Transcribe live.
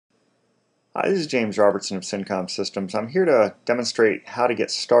Hi, this is James Robertson of Cincom Systems. I'm here to demonstrate how to get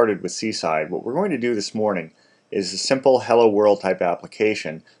started with Seaside. What we're going to do this morning is a simple Hello World type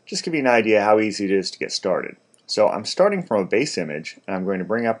application, just give you an idea how easy it is to get started. So I'm starting from a base image and I'm going to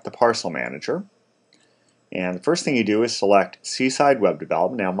bring up the parcel manager. And the first thing you do is select Seaside Web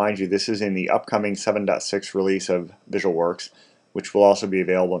Development. Now mind you, this is in the upcoming 7.6 release of VisualWorks, which will also be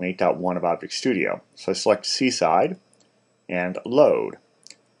available in 8.1 of Object Studio. So I select Seaside and load.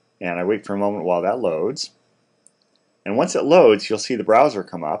 And I wait for a moment while that loads. And once it loads, you'll see the browser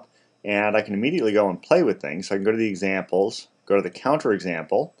come up, and I can immediately go and play with things. So I can go to the examples, go to the counter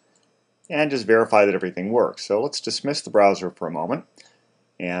example, and just verify that everything works. So let's dismiss the browser for a moment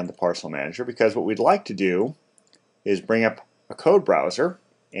and the parcel manager, because what we'd like to do is bring up a code browser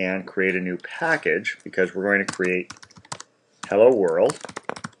and create a new package, because we're going to create Hello World.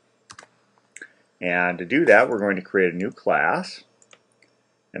 And to do that, we're going to create a new class.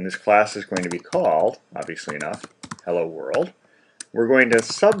 And this class is going to be called, obviously enough, Hello World. We're going to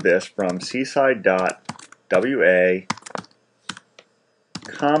sub this from seaside.wa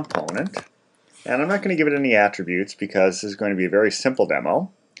component. And I'm not going to give it any attributes because this is going to be a very simple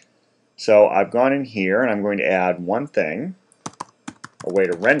demo. So I've gone in here and I'm going to add one thing, a way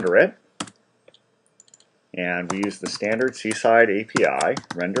to render it. And we use the standard Seaside API,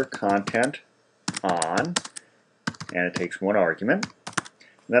 render content on, and it takes one argument.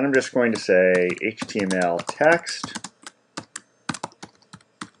 Then I'm just going to say HTML text,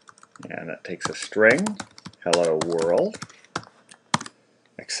 and that takes a string, hello world,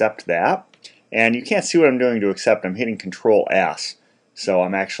 accept that. And you can't see what I'm doing to accept. I'm hitting Control S, so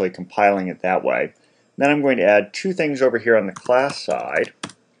I'm actually compiling it that way. Then I'm going to add two things over here on the class side.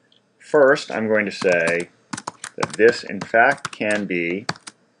 First, I'm going to say that this in fact can be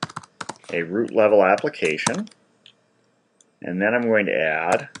a root level application. And then I'm going to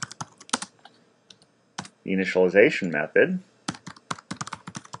add the initialization method. I'm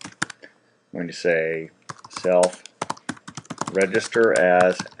going to say self register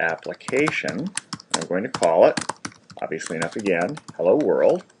as application. I'm going to call it, obviously enough again, Hello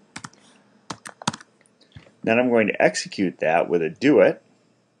World. Then I'm going to execute that with a do it.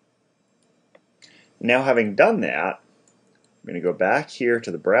 Now having done that, I'm going to go back here to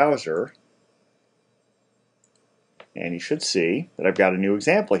the browser, and you should see that I've got a new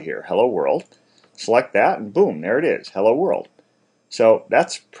example here, Hello World. Select that and boom, there it is, Hello World. So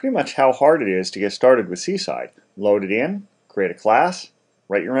that's pretty much how hard it is to get started with Seaside. Load it in, create a class,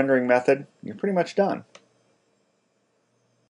 write your rendering method, and you're pretty much done.